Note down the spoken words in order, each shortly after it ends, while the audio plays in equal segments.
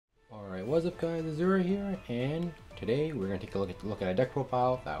Alright, what's up guys, Azura here, and today we're going to take a look at a deck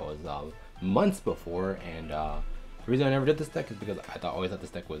profile that was months before, and the reason I never did this deck is because I always thought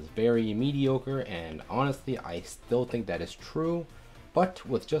this deck was very mediocre, and honestly I still think that is true, but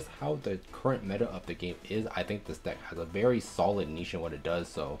with just how the current meta of the game is, I think this deck has a very solid niche in what it does.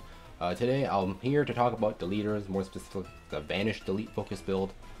 So today I'm here to talk about Deletors, more specifically the Vanish Delete focus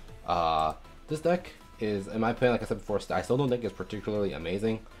build. This deck is, in my opinion, like I said before, I still don't think it's particularly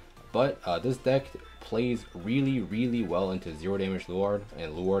amazing. But this deck plays really well into zero damage Luard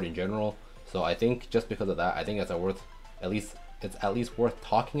and Luard in general. So I think just because of that, I think it's at least worth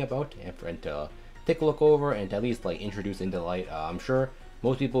talking about and to take a look over and to at least like introduce into light. I'm sure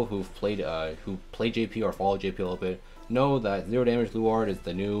most people who play JP or follow JP a little bit know that zero damage Luard is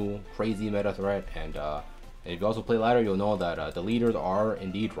the new crazy meta threat, and if you also play ladder, you'll know that Deletors are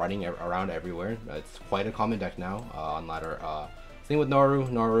indeed running around everywhere. It's quite a common deck now on ladder. Same with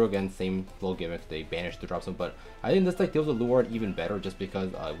Naru again, same little gimmick, they banish the drop zone, but I think this deck deals with Luard even better just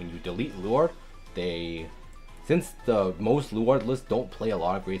because when you delete Luard, since the most Luard lists don't play a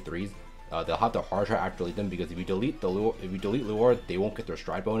lot of grade 3s, they'll have to hard try after delete them, because if you delete Luard, they won't get their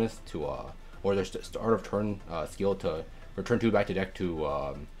stride bonus to or their start of turn skill to return 2 back to deck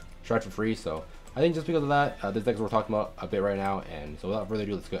to stride for free. So I think just because of that, this deck we're talking about a bit right now, and so without further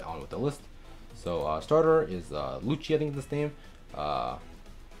ado, let's get on with the list. So starter is Lucci, I think is this name.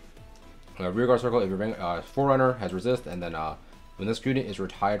 Rear guard circle, if your Forerunner has resist, and then when this unit is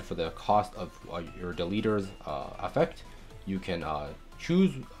retired for the cost of your Deletor's effect, you can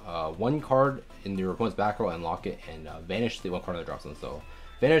choose one card in your opponent's back row and lock it, and vanish the one card in the drop zone. So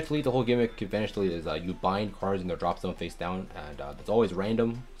Vanish Delete, the whole gimmick Vanish Delete is you bind cards in their drop zone face down, and it's always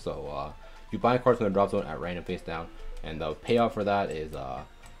random. So you bind cards from the drop zone at random face down, and the payoff for that is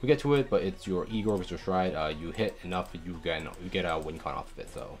we get to it, but it's your Igor versus your Stride. You hit enough, you get a win con off of it.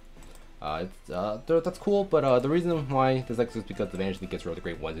 So that's cool. But the reason why this deck is because the Vanish League gets rid of the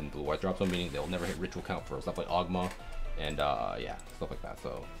great ones in blue white drop zone, meaning they'll never hit ritual count for stuff like Ogma and yeah, stuff like that.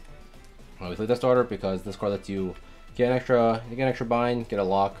 So we play the starter because this card lets you get an extra bind, get a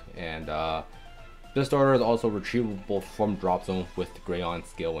lock, and this starter is also retrievable from drop zone with Greyon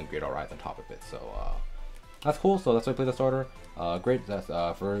skill and Great Rise on top of it. So that's cool. So that's why I play the starter. Great. That's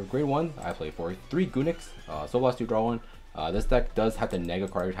for grade 1. I play for 3 Gunics. So last 2 draw 1. This deck does have to neg a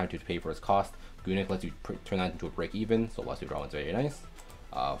card every time to pay for its cost. Gunic lets you turn that into a break even. So last 2 draw 1's very nice.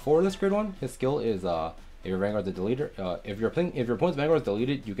 For this grade 1, his skill is if your Vanguard's a deleter. If your opponent's Vanguard is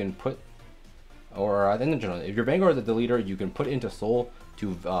deleted, you can put, or in general, if your Vanguard is a deleter, you can put into Soul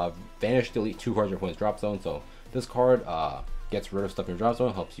to Vanish Delete 2 cards in your opponent's drop zone. So this card gets rid of stuff in your drop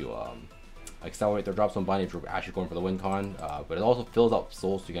zone, helps you accelerate their drop zone bind if you're actually going for the win con, but it also fills out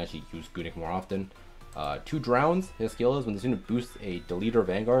souls so you can actually use Gunic more often. 2 drowns, his skill is when this unit boosts a Deletor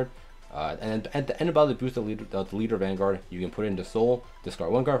Vanguard, and at the end of the boost the Deletor Vanguard, you can put it into soul,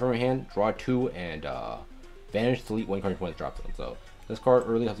 discard 1 card from your hand, draw 2, and Vanish Delete 1 card from its drop zone. So this card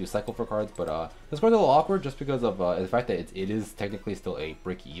early helps you cycle for cards, but this card's a little awkward just because of the fact that it is technically still a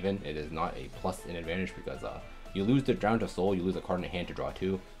break even. It is not a plus in advantage because you lose the drown to soul, you lose a card in your hand to draw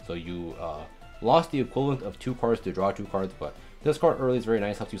 2. So you lost the equivalent of 2 cards to draw 2 cards, but this card early is very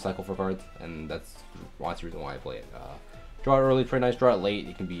nice, helps you cycle for cards, and that's honestly the reason why I play it. Draw it early, pretty nice. Draw it late,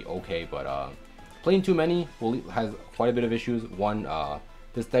 it can be okay, but playing too many has quite a bit of issues. One,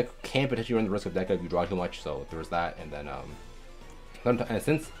 this deck can potentially run the risk of deck if you draw too much, so there's that. And then and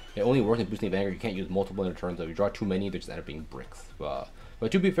since it only works in boosting Vanguard, you can't use multiple in a turn, so if you draw too many, they just end up being bricks. But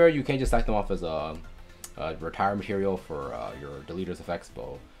to be fair, you can't just stack them off as a retire material for your Deletors effects,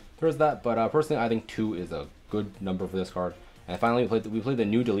 so there's that. But personally, I think 2 is a good number for this card. And finally, we played the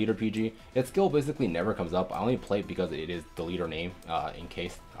new Deletor PG. Its skill basically never comes up. I only play it because it is Deletor name, in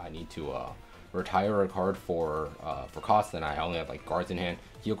case I need to retire a card for cost, and I only have like guards in hand.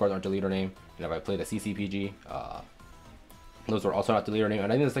 Heal cards aren't Deletor name, and if I play the CCPG, those are also not Deletor name.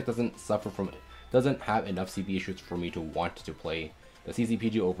 And I think this deck doesn't have enough CP issues for me to want to play the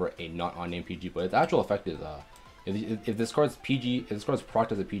CCPG over a not on name PG. But its actual effect is if this card's PG, if this card's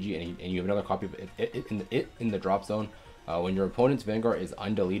proc as a PG, and you have another copy of it in the drop zone, when your opponent's Vanguard is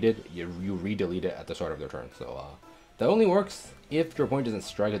undeleted, you re-delete it at the start of their turn. So that only works if your opponent doesn't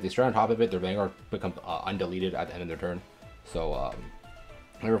strike. If they strike on top of it, their Vanguard becomes undeleted at the end of their turn. So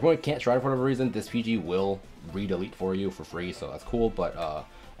if your opponent can't strike for whatever reason, this PG will re-delete for you for free. So that's cool. But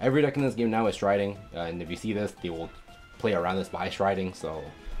every deck in this game now is striding, and if you see this, they will play around this by striding. So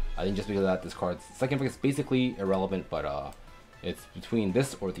I think just because of that, this card's second pick is basically irrelevant, but it's between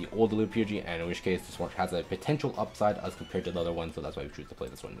this or the old Luard PG, and in which case this one has a potential upside as compared to the other one, so that's why we choose to play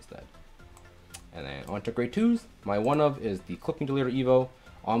this one instead. And then on to grade 2s. My one of is the Clicking Deletor Evo.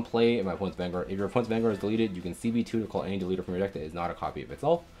 on play in my opponent's Vanguard. If your opponent's Vanguard is deleted, you can CB2 to call any deleter from your deck that is not a copy of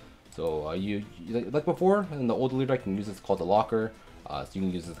itself. So you like before in the old deleter deck, you can use this to call the locker. So you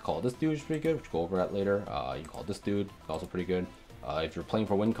can use this to call this dude, which is pretty good, which we'll go over that later. You can call this dude, also pretty good. If you're playing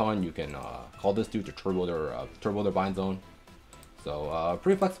for WinCon, you can call this dude to turbo their bind zone. So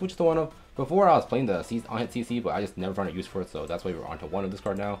pretty flexible, just the one of. Before I was playing the on-hit CC, but I just never found a use for it, so that's why we're onto one of this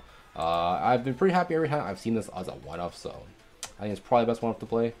card now. I've been pretty happy every time I've seen this as a one-off, so I think it's probably the best one-off to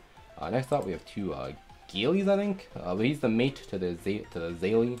play. Next up, we have two Galeys, I think. But he's the mate to the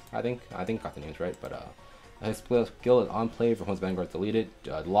Zaylee, I think got the names right, but his skill is on play for once Vanguard deleted.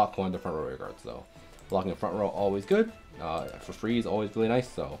 Lock one of the front row rear guards, so locking the front row always good. For free is always really nice.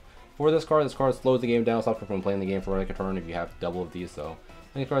 So for this card slows the game down, stops you from playing the game for like a turn if you have double of these. So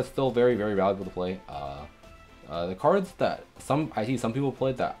I think the card is still very valuable to play. The cards that I see some people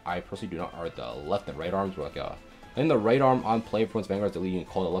play that I personally do not are the left and right arms. Like I think the right arm on play for once Vanguard's deleted, you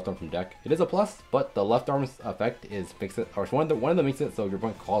can call the left arm from deck. It is a plus, but the left arm's effect is makes it, or one of them makes it so you're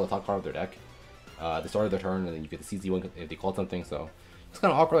going to call the top card of their deck the start of their turn, and then you get the CZ one if they called something. So it's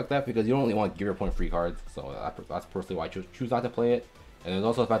kind of awkward like that because you don't really want to give your opponent free cards. So that's personally why I choose not to play it. And there's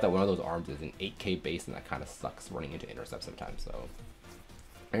also the fact that one of those arms is an 8k base, and that kind of sucks running into intercept sometimes. So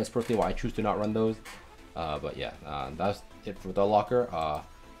I guess personally why I choose to not run those. But yeah, that's it for the locker.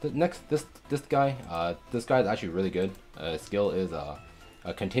 This guy is actually really good. His skill is a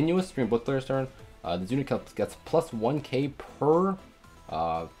continuous during both players' turn. This unit gets plus 1k per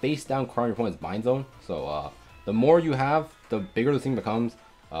face down card in your opponent's bind zone. So the more you have, the bigger the thing becomes.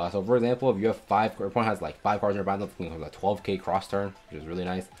 So for example, if you have your opponent has like 5 cards in your bind zone, it's going to have a 12k cross turn, which is really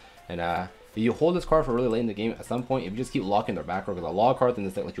nice. And if you hold this card for really late in the game, at some point, if you just keep locking their back row, because a lot of cards in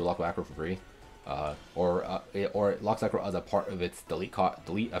this deck let you lock back row for free. Or it locks back row as a part of its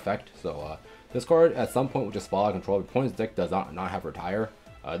delete effect. So this card at some point will just fall out of control. If your opponent's deck does not have retire,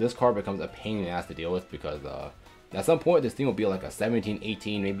 this card becomes a pain in the ass to deal with, because at some point this thing will be like a 17,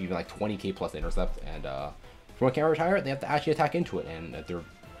 18, maybe even like 20k plus intercept, and if someone can't retire it, they have to actually attack into it, and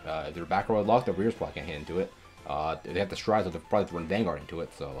if their back row is locked, their rears probably can't hit into it. They have to stride, so they'll probably run Vanguard into it.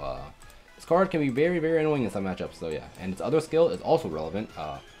 So this card can be very annoying in some matchups. So yeah, and its other skill is also relevant.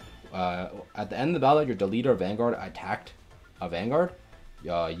 At the end of the battle, your deleter Vanguard attacked a Vanguard.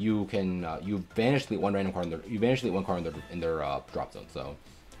 You banish delete one random card in their drop zone. So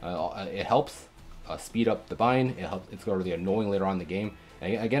it helps speed up the bind. It's really annoying later on in the game.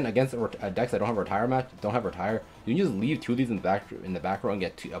 And again, against decks that don't have retire, you can just leave 2 of these in the back row and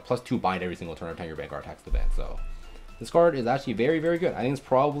get a +2 bind every single turn every time your Vanguard attacks the band. So this card is actually very good. I think it's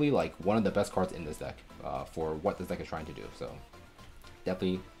probably like one of the best cards in this deck for what this deck is trying to do. So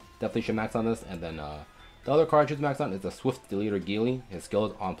definitely should max on this. And then the other card I choose to max on is the Swift Deleter Galeey. His skill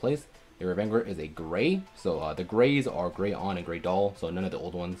is on place. Your Vanguard is a gray, so the grays are gray on and gray dull, so none of the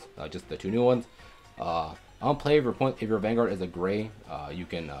old ones, just the 2 new ones. On play, if your Vanguard is a gray, you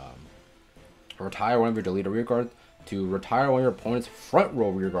can retire one of your deleter rear guards to retire one of your opponent's front row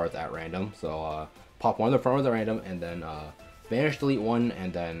rear guards at random. So pop one of the front rows at random, and then banish delete one,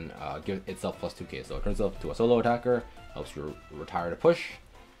 and then give itself plus 2k. So it turns itself to a solo attacker, helps you retire to push.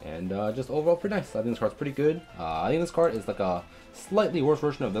 And just overall pretty nice. I think this card's pretty good. I think this card is like a slightly worse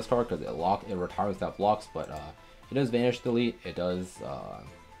version of this card because it retires without blocks, but it does vanish delete. It does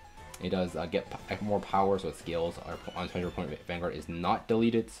get more power, so it scales on 20 point Vanguard is not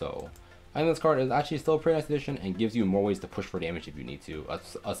deleted. So I think this card is actually still a pretty nice addition and gives you more ways to push for damage if you need to,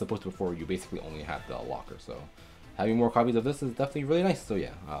 as opposed to before you basically only have the locker. So having more copies of this is definitely really nice. So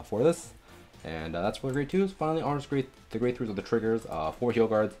yeah, for this. And that's for the grade 2s. Finally, honors grade. The grade 3s are the triggers. 4 heal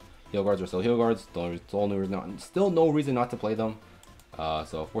guards. Heal guards are still heal guards. Still no reason not to play them.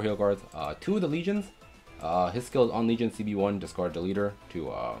 So 4 heal guards. 2 of the legions. His skill is on legion CB1 discard deleter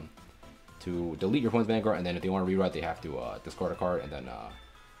to delete your opponent's Vanguard, and then if they want to rewrite, they have to discard a card, and then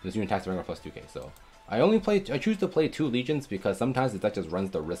this unit attacks the Vanguard plus 2k. So I choose to play 2 legions because sometimes the deck just runs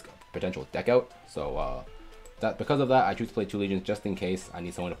the risk of potential deck out. So because of that, I choose to play 2 legions just in case I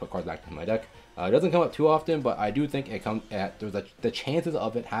need someone to put cards back in my deck. It doesn't come up too often, but I do think the chances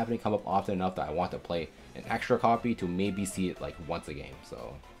of it happening come up often enough that I want to play an extra copy to maybe see it like once a game.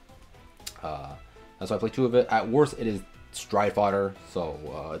 So that's why I play 2 of it. At worst, it is stride fodder, so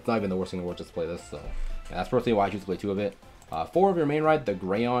it's not even the worst thing in the world just to play this. So yeah, that's personally why I choose to play 2 of it. 4 of your main ride, the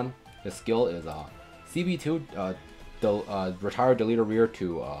Grayon. His skill is CB2, retire deleter rear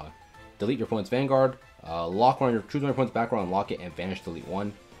to delete your opponent's Vanguard. Choose one of your opponent's background and lock it, and vanish delete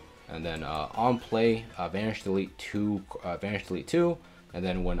 1. And then on play, vanish delete 2, and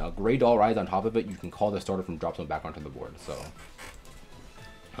then when a gray doll rides on top of it, you can call the starter from drop zone back onto the board. So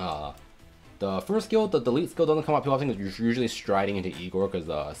The first skill, the delete skill, doesn't come up too often because you're usually striding into Igor, because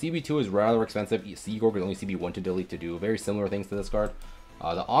CB2 is rather expensive. Igor is only CB1 to delete to do very similar things to this card.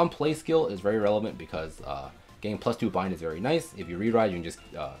 The on play skill is very relevant because getting +2 bind is very nice. If you rewrite, you can just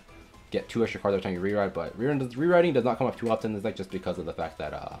get 2 extra cards every time you rewrite, but rewriting does not come up too often in this deck just because of the fact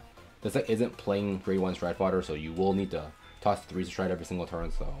that this deck isn't playing grade 1 stride fodder, so you will need to toss 3 to stride every single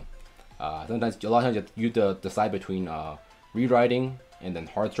turn. So sometimes, a lot of times you have to decide between rewriting and then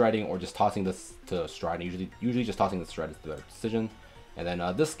hard striding, or just tossing this to stride. Usually just tossing the stride is the decision. And then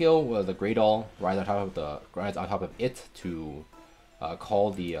this skill, the Great All rides on top of it to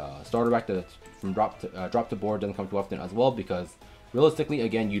call the starter back from drop to board, doesn't come too often as well, because realistically,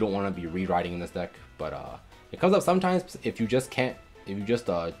 again, you don't want to be rewriting in this deck. But it comes up sometimes if you just don't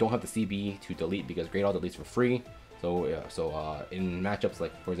have the CB to delete, because Great All deletes for free. So in matchups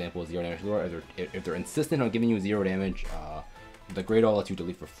like, for example, 0 damage Luard, if they're insistent on giving you 0 damage, the Great All lets you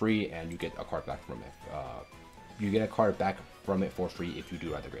delete for free, and you get a card back from it. You get a card back from it for free if you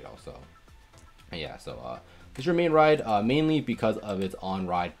do ride the Great All. So yeah, so this is your main ride, mainly because of its on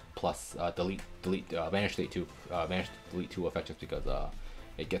ride plus vanish delete 2 effect, just because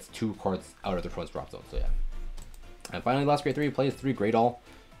it gets 2 cards out of the opponent's drop zone. So yeah. And finally, last grade 3 plays 3 Great All.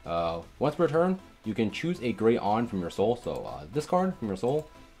 Once per turn, you can choose a Great On from your soul. So this card from your soul,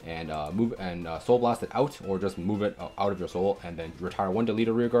 and move and soul blast it out, or just move it out of your soul, and then retire 1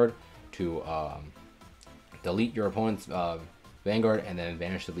 Deletor rearguard to delete your opponent's Vanguard, and then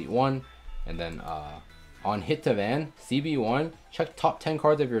vanish delete 1, and then on hit to Van, CB1, check top 10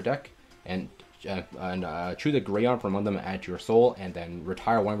 cards of your deck, and choose a Great On from among them, add to your soul, and then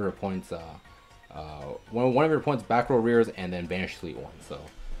retire one of your opponent's back row rears, and then vanish delete 1. So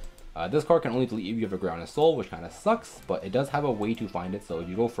this card can only delete if you have a Great On his soul, which kind of sucks, but it does have a way to find it. So if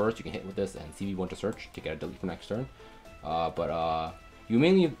you go first, you can hit with this and CB1 to search to get a delete for next turn. You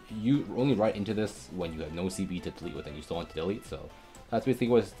only write into this when you have no CB to delete with and you still want to delete. So that's basically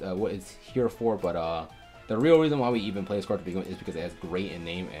what it's here for. But the real reason why we even play this card to begin with is because it has great in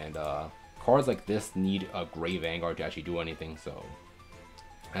name, and cards like this need a great Vanguard to actually do anything. So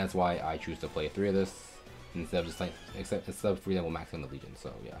that's why I choose to play 3 of this instead of just like instead of 3 that will max in the Legion.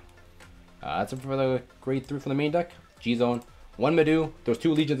 So yeah. That's it for the grade 3 for the main deck. G-Zone, 1 Medu. There's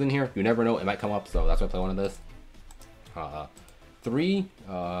 2 Legions in here. You never know, it might come up, so that's why I play one of this. 3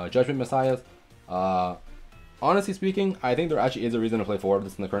 Judgment Messiahs. Honestly speaking, I think there actually is a reason to play 4 of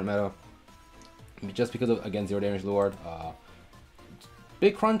this in the current meta. Just because of, again, 0 damage Luard.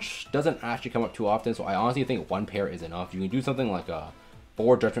 Big Crunch doesn't actually come up too often, so I honestly think 1 pair is enough. You can do something like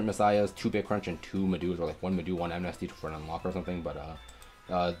 4 Judgment Messiahs, 2 Big Crunch, and 2 Medus, or like 1 Medu, 1 Amnesty for an unlock or something, but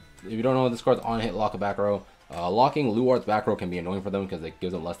if you don't know, this card's on hit lock a back row. Locking Luard's back row can be annoying for them because it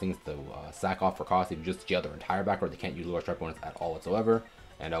gives them less things to sack off for cost. If you just jail their entire back row, they can't use Luard's strike bonus at all whatsoever.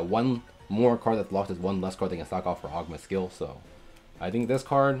 And 1 more card that's locked is 1 less card they can sack off for Augment skill. So I think this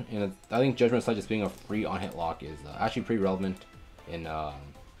card, and I think Judgment Sight just being a free on hit lock is actually pretty relevant in that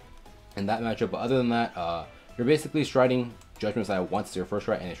matchup. But other than that, you're basically striding Judgment Sight once to your first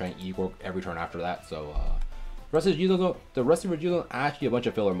strike, and you're trying Igor every turn after that. So the rest of your G-Zone actually a bunch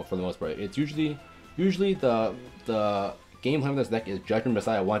of filler for the most part. It's usually the game plan of this deck is Judgment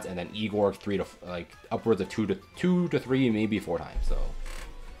Messiah once, and then Igor upwards of 2 to 3, maybe 4 times. So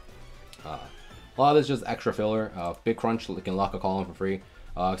a lot of this is just extra filler. Big Crunch can lock a column for free.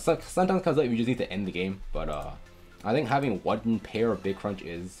 Sometimes comes up if you just need to end the game, but I think having 1 pair of Big Crunch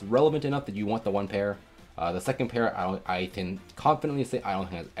is relevant enough that you want the 1 pair. The second pair, I can confidently say I don't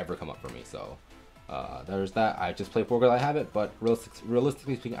think has ever come up for me. So there's that. I just play 4 because I have it, but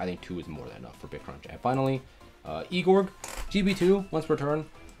realistically speaking, I think 2 is more than enough for Big Crunch. And finally, Igor, GB2 once per turn,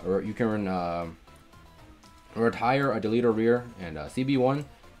 or you can retire a Deletor rear and CB1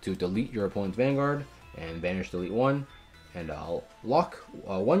 to delete your opponent's Vanguard and vanish delete 1, and lock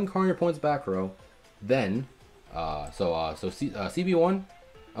 1 card in your opponent's back row. Then CB1.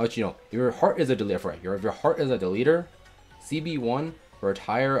 If your heart is a deleter, if your heart is a deleter, CB1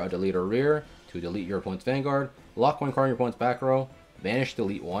 retire a Deletor rear to delete your opponent's Vanguard, lock 1 card in your opponent's back row, vanish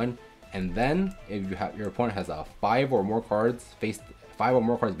delete 1, and then if your opponent has 5 or more cards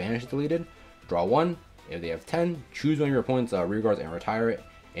vanished deleted, draw 1. If they have 10, choose one of your opponent's rear guards and retire it.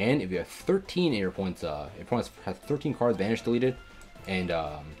 And if you have 13 in your opponent's has 13 cards vanished deleted, and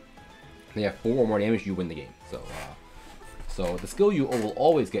they have 4 or more damage, you win the game. So the skill you will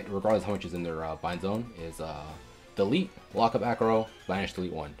always get, regardless of how much is in their bind zone, is delete, lock up back row, vanish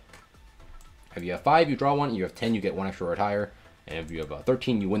delete 1. If you have 5, you draw 1. You have 10, you get 1 extra retire. And if you have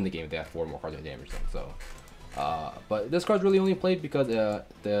 13, you win the game if they have 4 more cards in damage zone. So, but this card's really only played because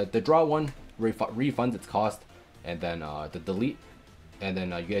the draw 1 refunds its cost, and then the delete and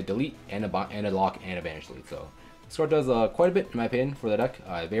then you get a delete and a lock and a banish delete. So this card does quite a bit in my opinion for the deck.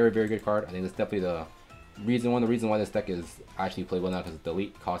 Very good card. I think that's definitely one of the reasons why this deck is actually playable now, because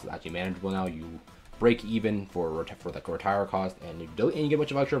delete cost is actually manageable now. You break even for the retire cost, and you get a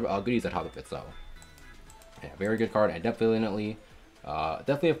bunch of extra goodies on top of it. So yeah, very good card, and definitely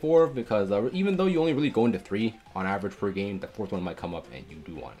a 4, because even though you only really go into 3 on average per game, the 4th one might come up and you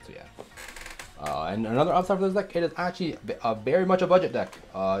do want it. So yeah. And another upside for this deck, it is actually very much a budget deck.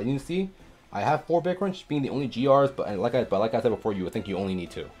 You can see I have 4 big crunch being the only GRs, but like I said before, you would think you only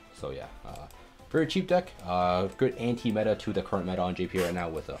need 2. So yeah, very cheap deck. Good anti-meta to the current meta on JP right now,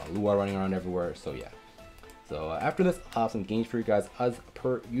 with Luard running around everywhere. So yeah. So after this, I'll have some games for you guys as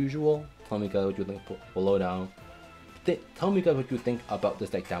per usual. Tell me guys what you think below down. Tell me guys what you think about this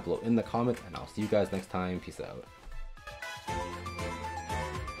deck down below in the comments, and I'll see you guys next time. Peace out.